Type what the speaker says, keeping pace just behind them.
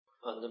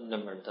आदब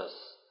नंबर 10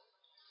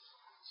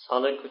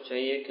 साले को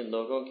चाहिए कि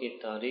लोगों की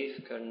तारीफ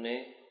करने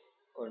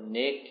और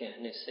नेक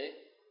कहने से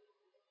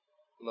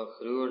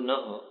मगरूर न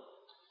हो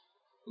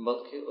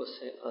बल्कि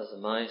उसे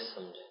आजमाइश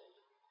समझे.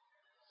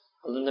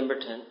 Adab number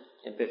 10.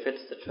 It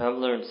befits the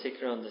traveler and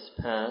seeker on this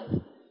path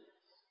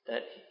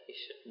that he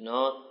should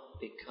not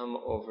become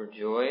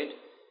overjoyed,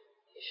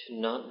 he should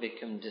not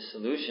become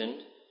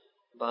disillusioned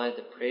by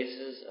the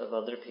praises of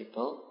other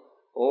people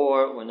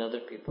or when other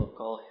people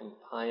call him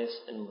pious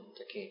and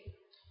muttaqi.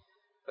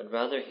 But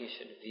rather he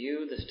should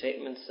view the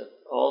statements of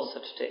all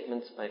such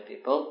statements by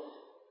people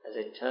as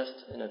a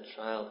test and a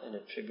trial and a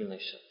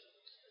tribulation.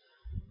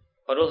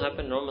 What will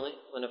happen normally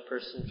when a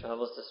person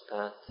travels this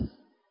path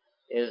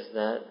is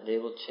that they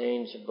will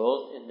change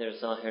both in their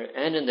zahir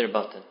and in their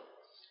batin.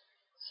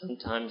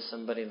 Sometimes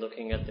somebody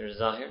looking at their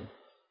zahir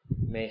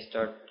may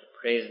start to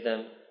praise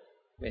them,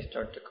 may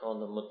start to call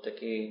them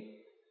muttaqi,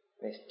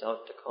 may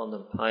start to call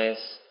them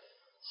pious.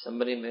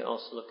 Somebody may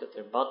also look at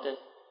their batin,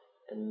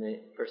 and the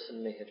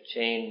person may have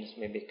changed,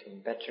 may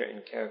become better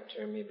in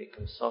character, may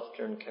become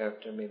softer in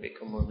character, may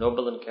become more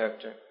noble in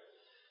character.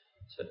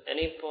 So at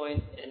any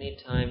point, any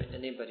time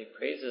anybody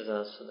praises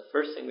us, so the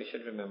first thing we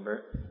should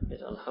remember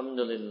is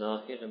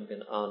Alhamdulillahi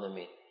Rabbil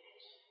Alameen.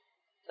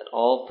 That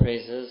all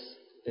praises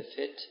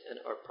befit and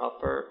are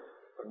proper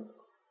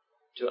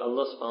to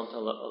Allah subhanahu wa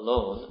ta'ala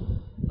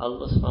alone.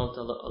 Allah subhanahu wa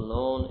ta'ala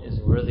alone is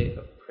worthy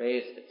of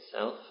praise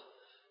itself.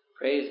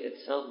 Praise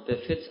itself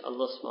befits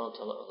Allah subhanahu wa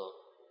ta'ala alone.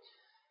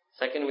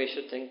 Second, we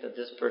should think that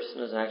this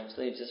person is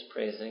actually just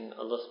praising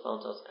Allah subhanahu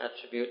wa ta'ala's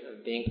attribute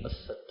of being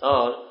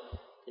as-sattar.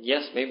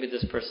 Yes, maybe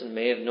this person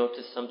may have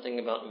noticed something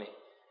about me.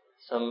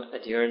 Some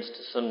adherence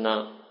to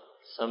sunnah,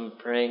 some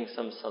praying,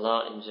 some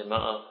salah in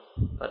jama'ah.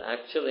 But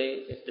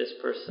actually, if this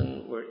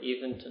person were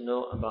even to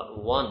know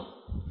about one,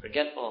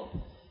 forget all.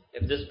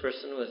 If this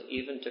person was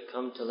even to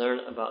come to learn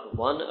about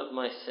one of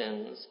my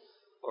sins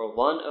or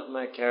one of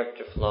my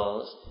character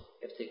flaws,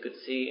 if they could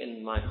see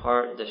in my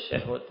heart the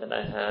shahwat that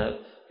I have,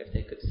 if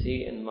they could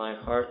see in my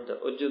heart the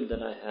ujub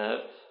that I have,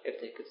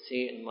 if they could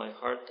see in my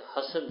heart the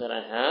hasad that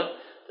I have,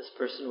 this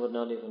person would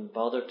not even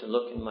bother to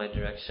look in my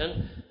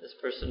direction. This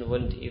person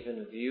wouldn't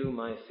even view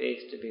my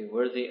face to be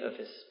worthy of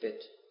his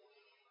spit.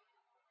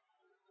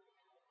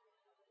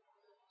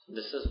 So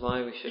this is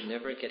why we should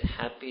never get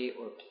happy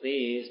or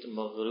pleased.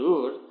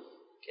 Maghrur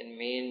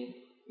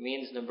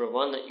means number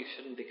one, that you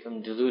shouldn't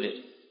become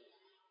deluded.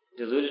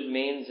 Deluded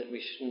means that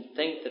we shouldn't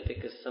think that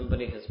because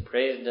somebody has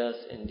praised us,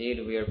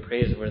 indeed we are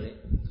praiseworthy.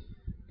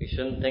 We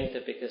shouldn't think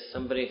that because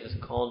somebody has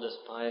called us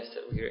pious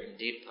that we are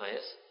indeed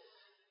pious.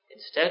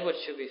 Instead, what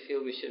should we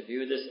feel? We should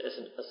view this as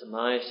an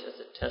azmaish, as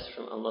a test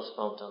from Allah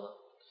subhanahu wa ta'ala.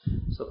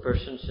 So a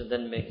person should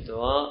then make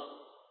dua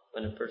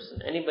when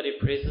anybody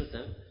praises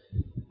them,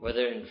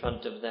 whether in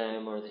front of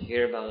them or they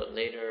hear about it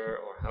later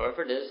or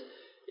however it is,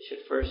 they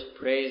should first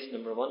praise,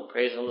 number one,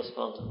 praise Allah subhanahu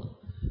wa ta'ala.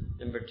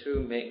 Number two,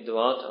 make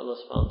dua to Allah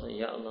subhanahu wa ta'ala.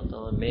 Ya Allah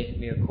ta'ala, make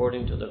me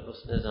according to the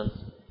husn zan.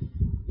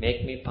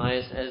 Make me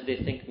pious as they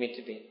think me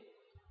to be.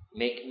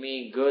 Make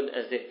me good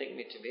as they think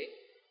me to be.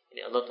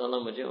 Allah ta'ala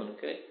mujhe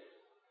unke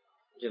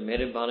जो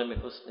मेरे बारे में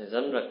हुस्न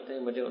ज़न रखते हैं,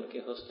 मुझे उनके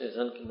हुस्न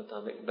ज़न के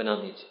मुताबिक बना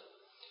दीजिए.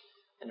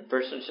 And a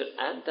person should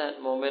at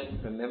that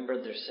moment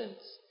remember their sins,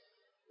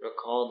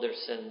 recall their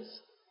sins,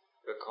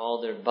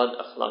 recall their bad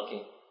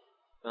akhlaqi,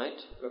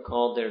 right?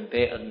 Recall their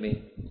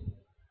be'admi,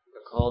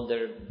 recall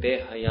their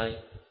behayai,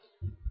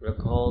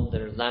 recall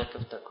their lack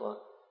of taqwa.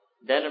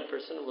 Then a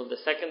person will, the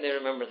second they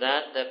remember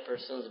that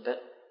person's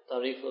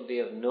tarif will be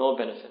of no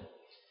benefit.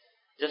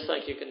 Just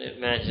like you can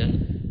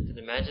imagine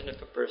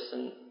if a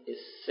person is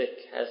sick,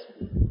 has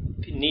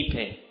knee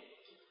pain,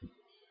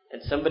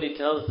 and somebody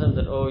tells them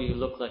that, oh, you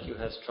look like you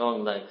have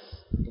strong legs.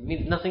 It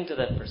means nothing to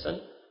that person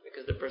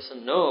because the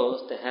person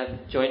knows they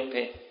have joint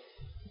pain.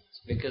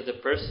 It's because the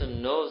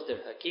person knows their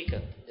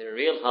haqiqat, their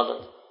real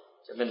halat.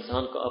 जब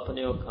इंसान को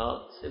अपने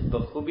औकात से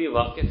बखूबी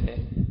वाकिफ है,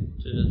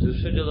 तो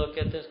दूसरे जो लोग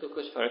कहते हैं उसको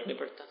कुछ फर्क नहीं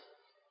पड़ता.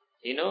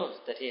 He knows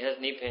that he has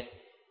knee pain.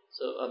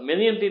 So 1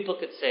 million people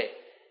could say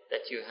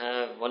that you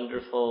have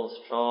wonderful,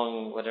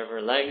 strong, whatever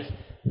legs,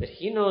 but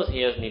he knows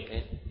he has knee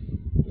pain.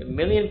 1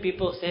 million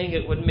people saying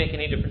it wouldn't make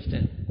any difference to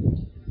him.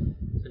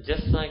 So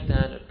just like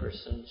that, a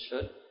person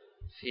should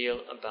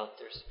feel about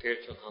their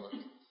spiritual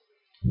halat.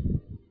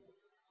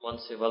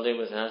 Once a wali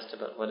was asked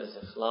about what is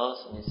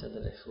ikhlas, and he said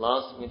that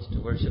ikhlas means to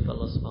worship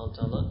Allah subhanahu wa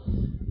ta'ala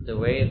the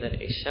way that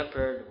a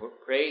shepherd would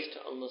praise to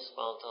Allah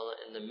subhanahu wa ta'ala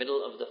in the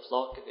middle of the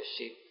flock of his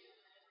sheep.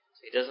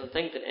 So he doesn't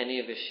think that any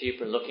of his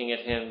sheep are looking at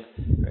him,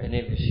 or any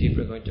of his sheep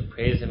are going to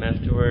praise him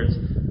afterwards,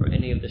 or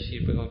any of the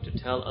sheep are going to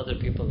tell other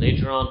people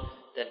later on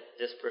that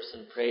this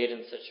person prayed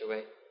in such a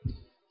way.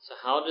 So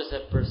how does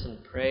that person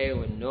pray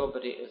when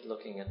nobody is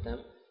looking at them?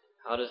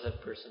 How does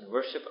that person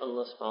worship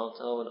Allah subhanahu wa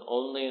ta'ala when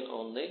only and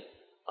only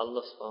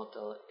Allah subhanahu wa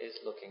ta'ala is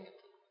looking at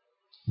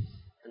them?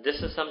 And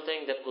this is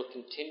something that will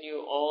continue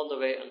all the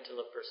way until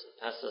a person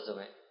passes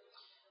away.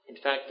 In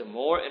fact, the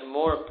more and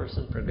more a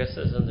person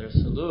progresses in their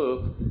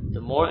suluk,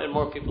 the more and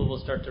more people will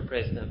start to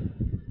praise them.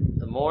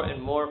 The more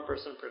and more a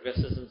person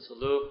progresses in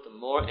suluk, the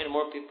more and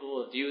more people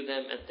will view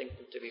them and think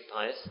them to be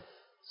pious.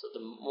 So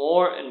the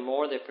more and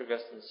more they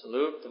progress in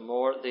suluk, the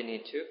more they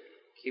need to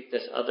keep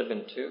this adab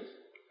into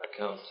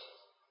account.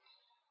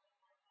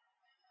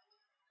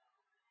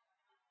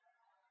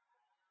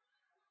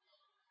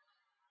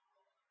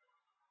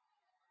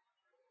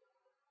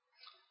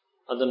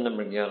 Adab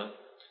number 11.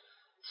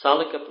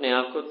 Salik अपने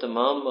आप को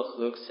तमाम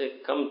मखलूक से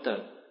कमतर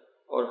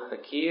और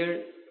हकीर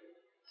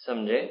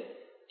समझे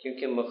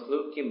क्योंकि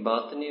मखलूक की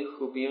बातनी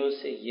खूबियों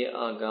से ये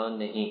आगाह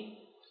नहीं.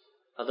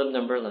 Adab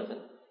number 11.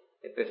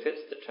 It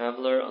befits the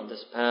traveler on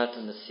this path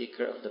and the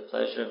seeker of the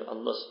pleasure of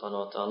Allah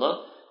subhanahu wa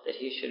ta'ala that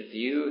he should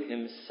view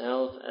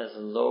himself as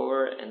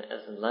lower and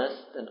as less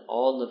than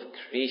all of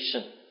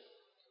creation.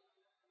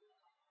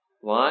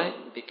 Why?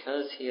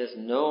 Because he has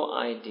no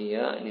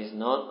idea and is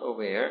not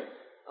aware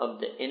of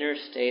the inner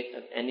state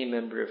of any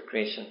member of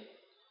creation.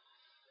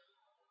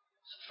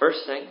 So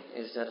first thing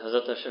is that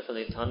Hazrat Ashraf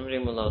Ali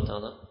Thanvi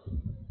Ta'ala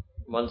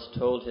once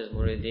told his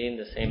murideen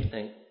the same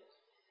thing.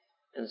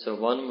 And so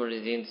one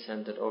murideen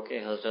said that, okay,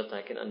 Hazrat,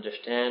 I can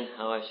understand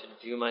how I should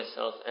view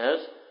myself as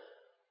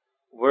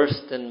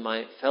worse than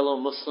my fellow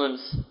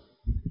Muslims.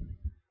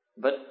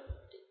 But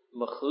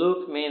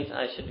makhluk means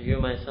I should view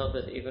myself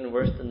as even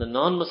worse than the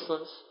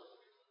non-Muslims.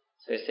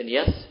 So he said,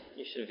 yes,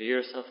 you should view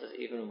yourself as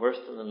even worse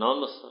than the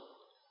non-Muslim.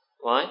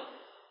 Why?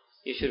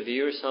 You should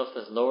view yourself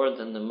as lower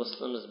than the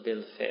Muslims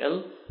bil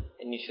fi'l,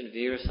 and you should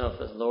view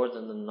yourself as lower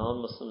than the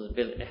non-Muslims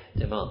bil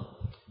ihtimal.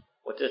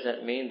 What does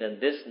that mean?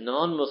 That this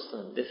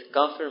non-Muslim, this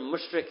kafir,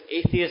 mushrik,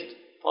 atheist,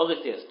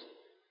 polytheist,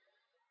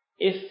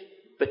 if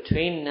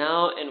between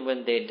now and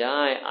when they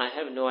die, I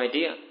have no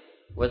idea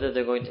whether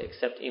they're going to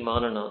accept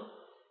Iman or not.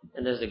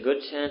 And there's a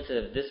good chance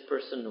that if this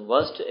person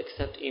was to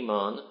accept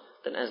Iman,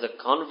 then as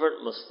a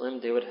convert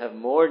Muslim, they would have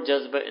more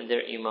jazba in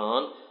their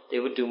Iman, they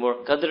would do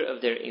more qadr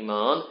of their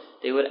Iman,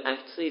 they would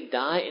actually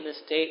die in a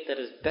state that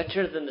is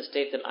better than the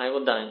state that I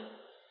will die in.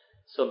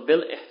 So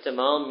bil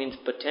ihtimal means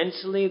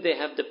potentially they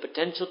have the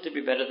potential to be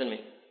better than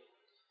me.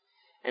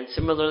 And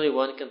similarly,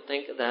 one can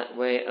think that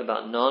way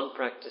about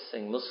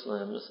non-practicing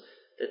Muslims,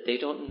 that they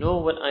don't know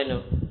what I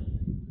know.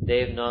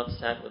 They have not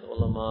sat with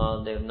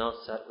ulama, they have not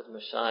sat with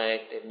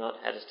mashayikh, they have not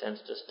had a chance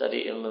to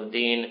study ilm of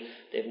deen,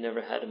 they've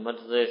never had a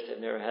majlis, they've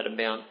never had a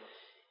bayan.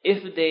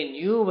 If they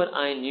knew what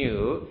I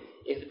knew,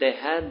 if they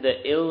had the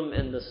ilm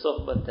and the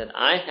suhbat that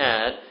I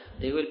had,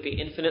 they would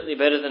be infinitely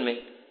better than me.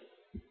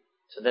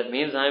 So that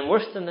means I'm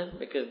worse than them,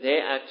 because they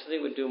actually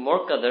would do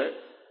more qadr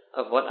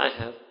of what I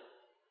have.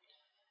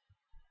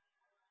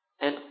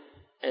 And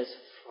as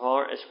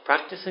far as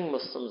practicing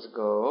Muslims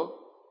go,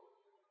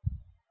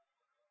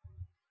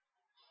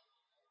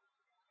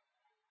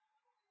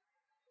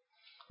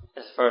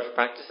 they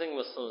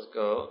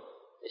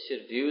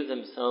should view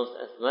themselves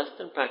as less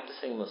than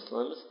practicing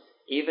Muslims,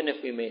 even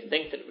if we may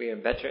think that we are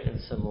better in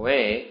some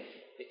way,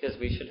 because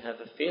we should have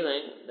a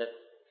feeling that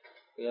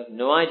we have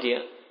no idea.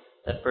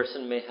 That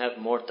person may have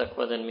more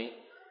taqwa than me.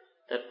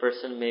 That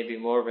person may be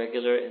more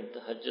regular in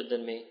tahajjud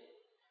than me.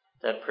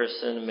 That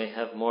person may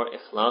have more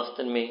ikhlas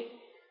than me.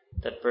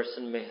 That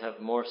person may have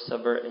more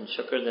sabr and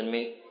shukr than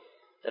me.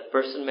 That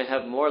person may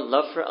have more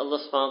love for Allah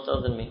subhanahu wa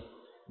ta'ala than me.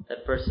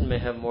 That person may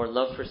have more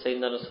love for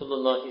Sayyidina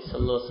Rasulullah sallallahu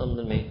alaihi wasallam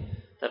than me.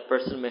 That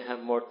person may have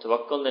more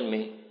tawakkul than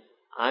me.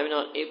 I'm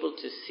not able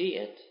to see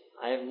it.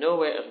 I have no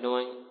way of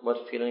knowing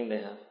what feeling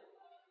they have.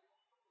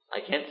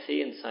 I can't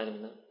see inside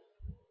of them.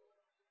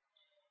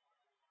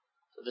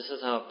 So this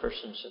is how a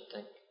person should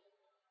think.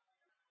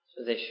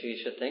 So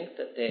she should think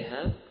that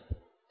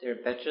they're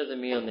better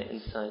than me on the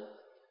inside.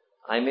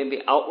 I may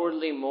be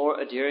outwardly more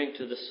adhering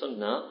to the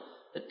sunnah,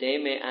 but they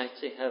may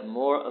actually have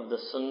more of the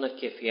sunnah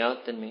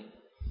kifiyat than me.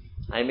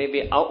 I may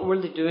be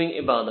outwardly doing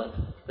ibadah,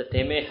 but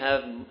they may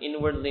have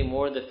inwardly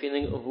more the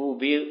feeling of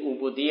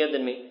ubudiyah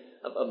than me,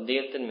 of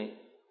abdiyat than me.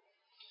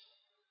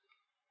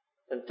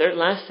 And third,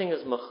 last thing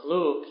is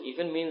makhluk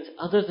even means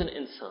other than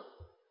insan.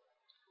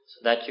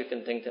 So that you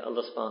can think that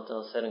Allah subhanahu wa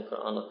ta'ala said in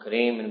Quran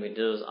al-Kareem, and we did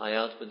those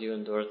ayat with you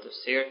in Durah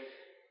Tafsir,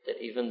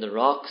 that even the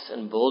rocks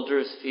and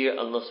boulders fear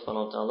Allah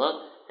subhanahu wa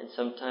ta'ala, and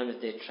sometimes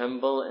they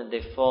tremble and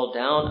they fall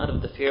down out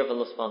of the fear of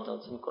Allah subhanahu wa ta'ala.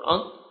 It's in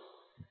Quran.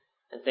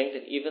 And think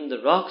that even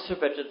the rocks are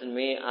better than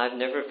me. I've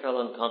never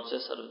felt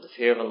unconscious out of the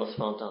fear of Allah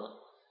subhanahu wa ta'ala.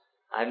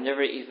 I've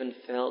never even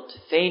felt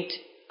faint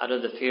out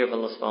of the fear of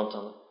Allah subhanahu wa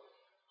ta'ala.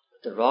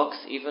 The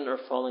rocks even are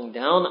falling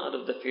down out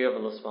of the fear of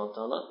Allah subhanahu wa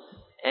ta'ala.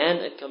 And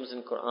it comes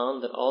in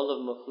Quran that all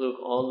of makhluk,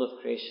 all of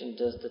creation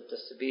does the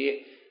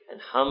tasbih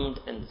and hamd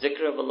and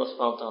zikr of Allah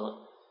subhanahu wa ta'ala.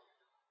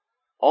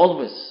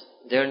 Always.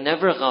 They're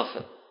never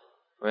ghafil.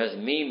 Whereas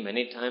me,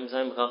 many times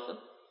I'm ghafil.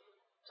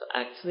 So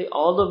actually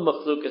all of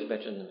makhluk is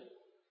better than me.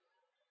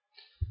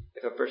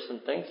 If a person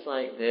thinks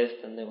like this,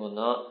 then they will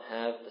not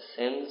have the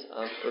sins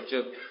of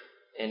ujub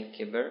and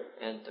kibr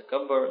and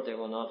takabbur. They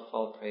will not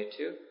fall prey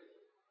to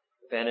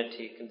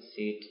vanity,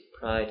 conceit,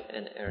 pride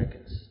and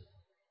arrogance.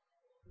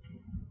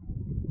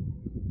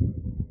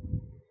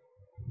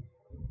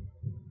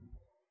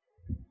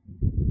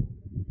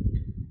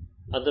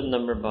 Adab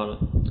number 12.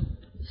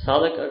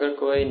 साधक अगर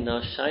कोई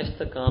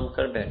नाशाइस्ता काम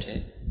कर बैठे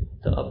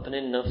तो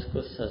अपने नफ्स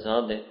को सजा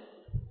दे,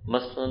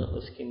 मसलन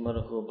उसकी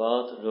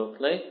मरगूबात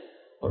रोक ले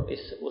और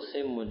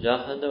उसे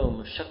मुजाहदा व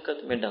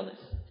मुशक्कत में डाले.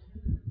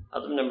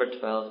 Adab number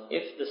 12.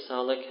 If the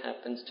salik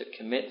happens to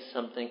commit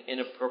something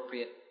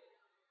inappropriate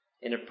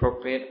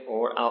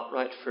or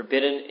outright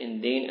forbidden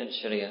in Deen and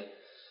Sharia,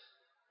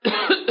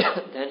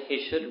 then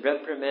he should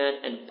reprimand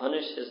and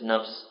punish his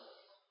nafs.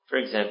 For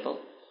example,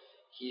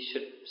 he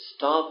should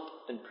stop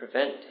and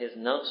prevent his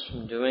nafs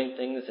from doing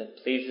things that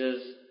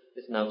pleases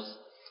his nafs,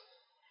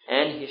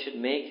 and he should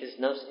make his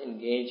nafs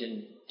engage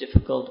in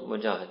difficult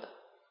mujahada.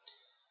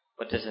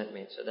 What does that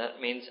mean? So that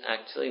means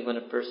actually when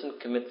a person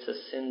commits a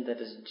sin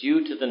that is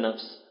due to the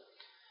nafs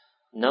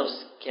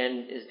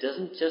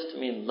doesn't just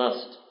mean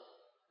lust.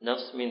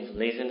 Nafs means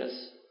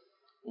laziness.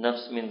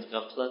 Nafs means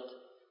ghaflat.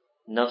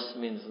 Nafs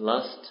means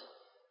lust.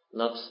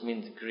 Nafs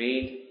means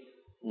greed.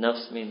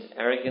 Nafs means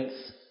arrogance.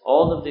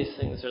 All of these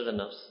things are the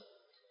nafs.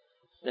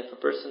 And if a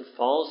person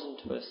falls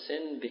into a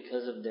sin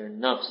because of their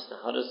nafs, now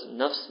how does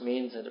nafs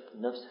means that a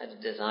nafs had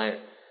a desire?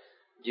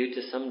 Due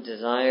to some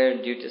desire,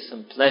 due to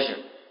some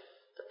pleasure,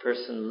 the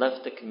person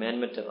left the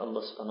commandment of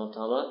Allah subhanahu wa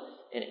ta'ala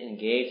and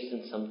engaged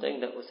in something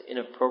that was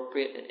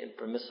inappropriate and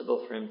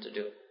impermissible for him to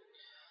do.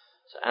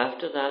 So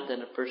after that,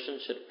 then a person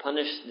should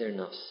punish their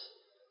nafs.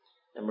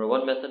 Number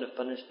one method of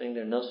punishing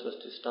their nafs was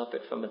to stop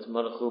it from its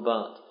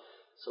marghubat.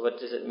 So what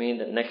does it mean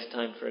that next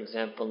time, for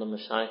example, the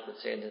mashayikh would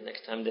say that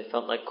next time they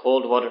felt like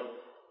cold water,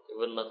 they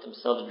wouldn't let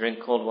themselves drink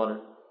cold water.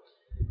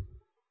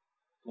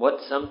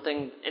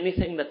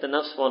 Anything that the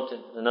nafs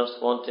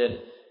wanted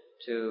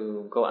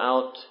to go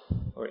out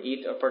or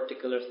eat a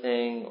particular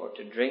thing or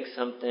to drink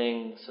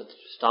something, so to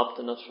stop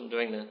the nafs from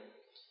doing that.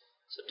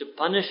 So to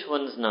punish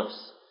one's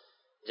nafs,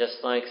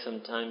 just like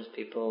sometimes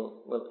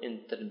people will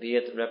in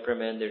tarbiyat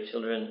reprimand their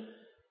children,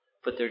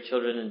 put their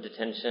children in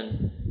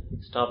detention,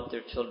 stop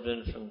their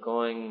children from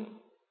going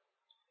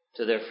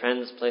to their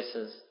friends'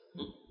 places,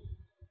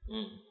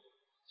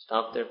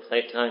 stop their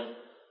playtime.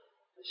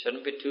 It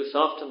shouldn't be too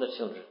soft on the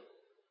children.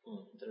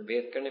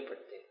 Tarbiyat karni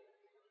padti hai,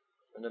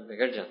 warna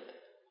bigad jata hai.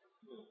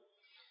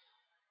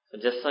 So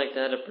just like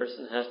that, a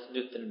person has to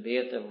do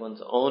tarbiyat of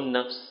one's own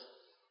nafs.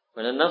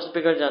 When a nafs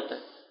bigad jata hai,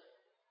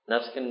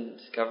 nafs can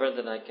discover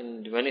that I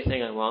can do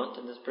anything I want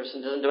and this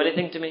person doesn't do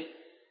anything to me.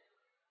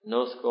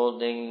 No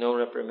scolding, no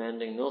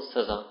reprimanding, no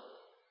saza.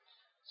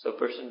 So a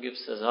person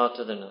gives saza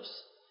to the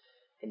nafs.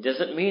 It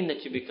doesn't mean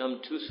that you become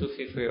too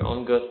Sufi for your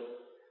own good.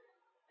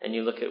 And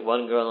you look at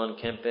one girl on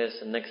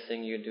campus and next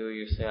thing you do,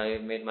 you say, I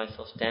made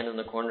myself stand in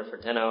the corner for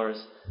 10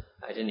 hours.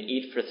 I didn't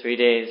eat for 3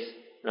 days.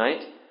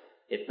 Right?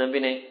 Itna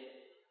bhi nahi.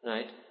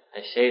 Right?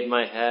 I shaved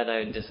my head.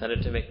 I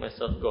decided to make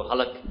myself go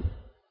halak.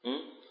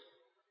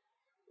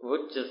 वो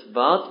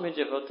जज्बात में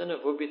जो होता है ना,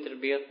 वो भी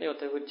तरबियत नहीं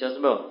होता है, वो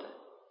जज्बा होता है.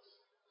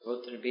 वो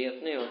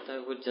तरबियत नहीं होता है,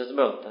 वो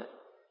जज्बा होता है.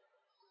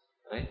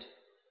 Right?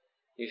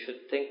 You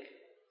should think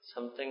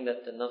something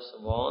that the nafs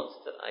wants,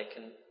 that I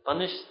can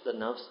punish the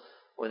nafs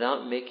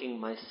without making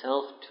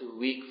myself too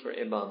weak for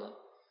ibadah,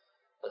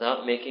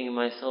 without making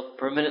myself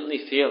permanently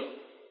feel.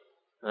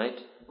 Right?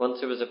 Once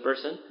there was a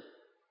person,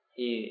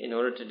 in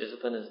order to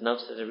discipline his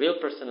nafs as a real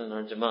person in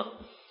our Jamaat,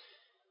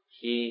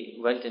 he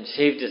went and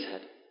shaved his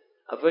head.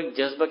 अब वो एक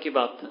जज्बा की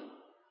बात था.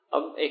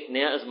 अब एक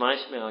नया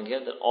आजमाइश में आ गया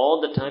that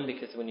all the time,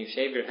 because when you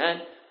shave your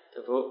head,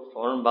 तो वो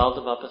फौरन बाल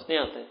तो वापस नहीं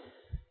आते.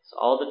 So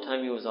all the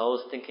time he was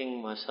always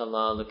thinking,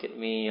 MashaAllah, look at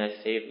me, I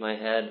saved my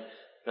head,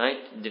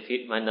 right?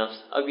 Defeat my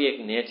nafs. अब ये एक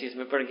नया चीज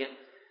में पड़ गया.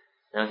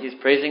 Now he's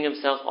praising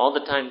himself all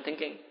the time,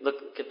 thinking,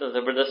 look, कितना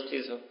जबरदस्त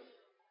चीज हो,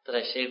 that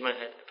I shaved my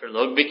head. फिर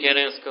लोग भी कह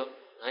रहे हैं उसको,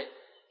 right?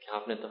 कि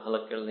आपने तो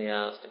हलक कर लिया.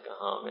 उसने कहा,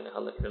 हाँ, मैंने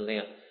हलक कर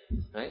लिया.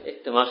 Right? एक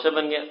तमाशा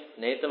बन गया,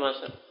 नई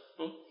तमाशा.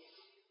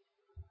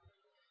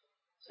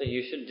 So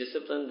you should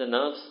discipline the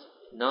nafs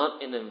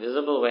not in a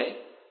visible way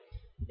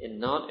and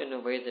not in a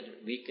way that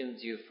it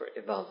weakens you for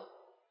ibadah.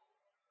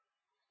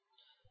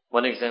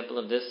 One example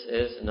of this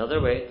is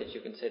another way that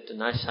you can say to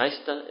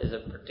nashaista is a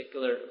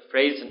particular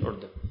phrase in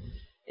Urdu.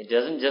 It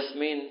doesn't just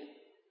mean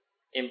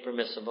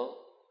impermissible.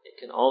 It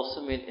can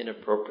also mean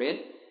inappropriate,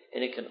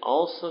 and it can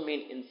also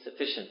mean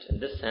insufficient. In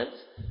this sense,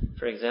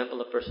 for example,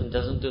 a person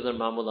doesn't do their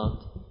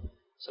mamulat.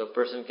 So a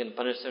person can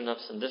punish their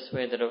nafs in this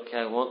way that, okay,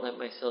 I won't let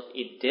myself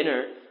eat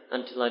dinner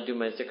until I do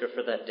my zikr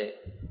for that day.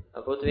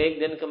 Ab wo to ek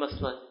din ka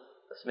masla hai.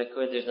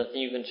 There's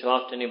nothing you can show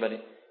off to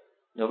anybody.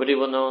 Nobody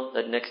will know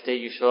that next day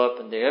you show up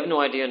and they have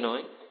no idea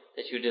knowing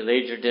that you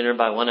delayed your dinner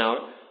by 1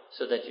 hour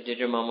so that you did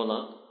your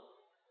mamulat.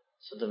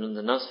 So that when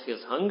the nafs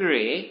feels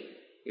hungry,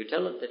 you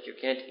tell it that you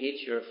can't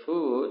eat your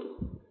food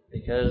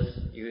because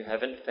you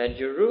haven't fed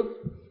your ruh.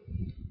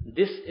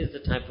 This is the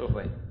type of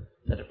way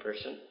that a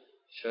person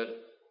should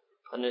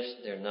punish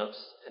their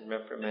nafs and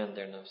reprimand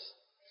their nafs.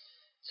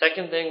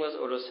 Second thing was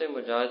uruse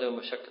mujahada wa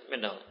mushakkat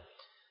mein dal.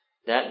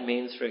 That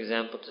means, for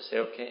example, to say,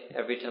 okay,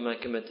 every time I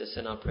commit this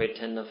sin, I'll pray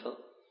 10 nafil.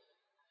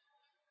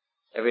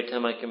 Every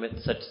time I commit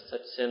such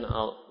sin,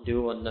 I'll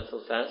do 1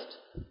 nafil fast.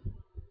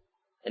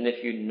 And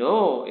if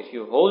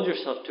you hold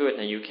yourself to it,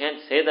 and you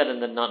can't say that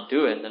and then not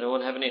do it, then it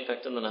won't have any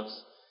effect on the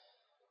nafs.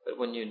 But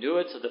when you do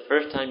it, so the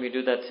first time you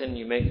do that sin,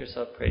 you make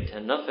yourself pray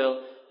 10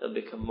 nafil, it'll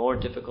become more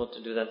difficult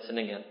to do that sin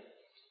again.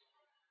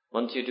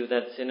 Once you do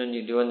that sin and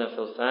you do a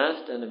nafil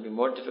fast, then it'll be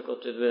more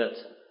difficult to do that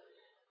sin.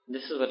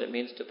 This is what it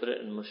means to put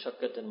it in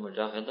mushakkat and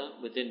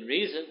mujahada. Within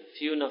reason,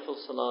 few nafil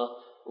salah,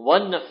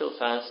 one nafil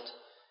fast,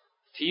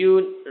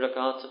 few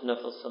rakats of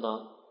nafil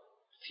salah,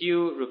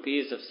 few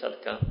rupees of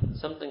sadaqah,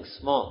 something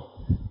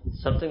small,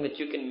 something that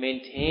you can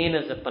maintain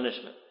as a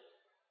punishment,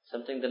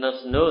 something the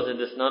nafs knows that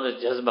it's not a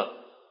jazba.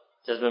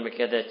 Jazba mein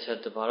kehta hai,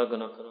 achha dobara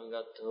guna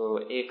karunga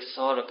to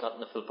 100 rakat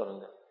nafil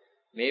parunga.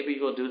 Maybe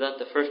you will do that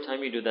the first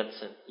time you do that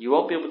sin. You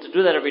won't be able to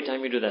do that every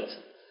time you do that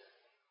sin.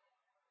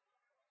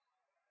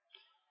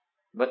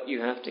 But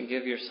you have to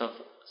give yourself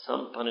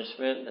some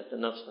punishment that the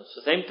nafs knows.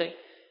 So same thing,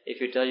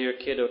 if you tell your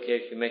kid, okay,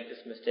 if you make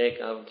this mistake,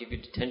 I'll give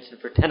you detention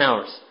for 10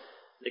 hours.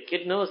 The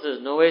kid knows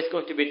there's no way it's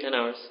going to be 10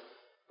 hours.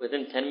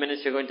 Within 10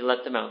 minutes you're going to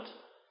let them out.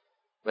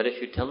 But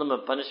if you tell them a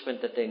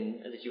punishment that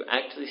you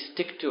actually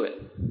stick to it,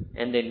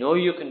 and they know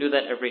you can do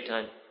that every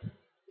time,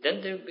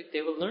 then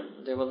they will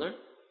learn. They will learn.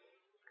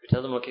 You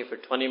tell them, okay, for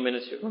 20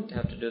 minutes you're going to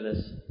have to do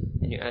this,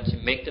 and you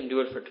actually make them do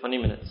it for 20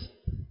 minutes.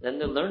 Then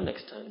they'll learn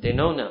next time. They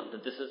know now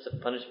that this is a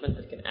punishment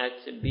that can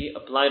actually be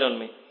applied on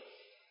me.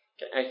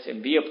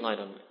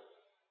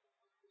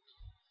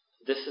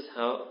 This is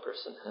how a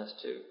person has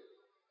to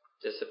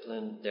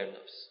discipline their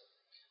nafs.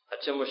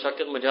 Achha,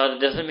 mushakkat mujahada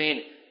doesn't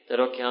mean that,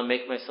 okay, I'll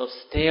make myself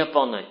stay up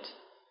all night.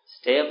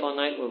 Stay up all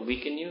night will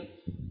weaken you,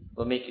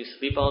 will make you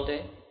sleep all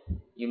day.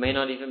 You may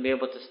not even be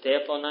able to stay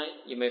up all night.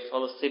 You may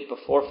fall asleep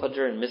before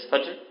Fajr and miss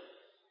Fajr.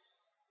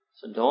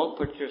 So don't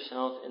put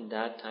yourself in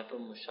that type of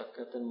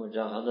mushakkat and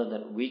mujahada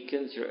that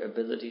weakens your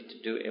ability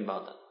to do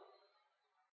ibadah.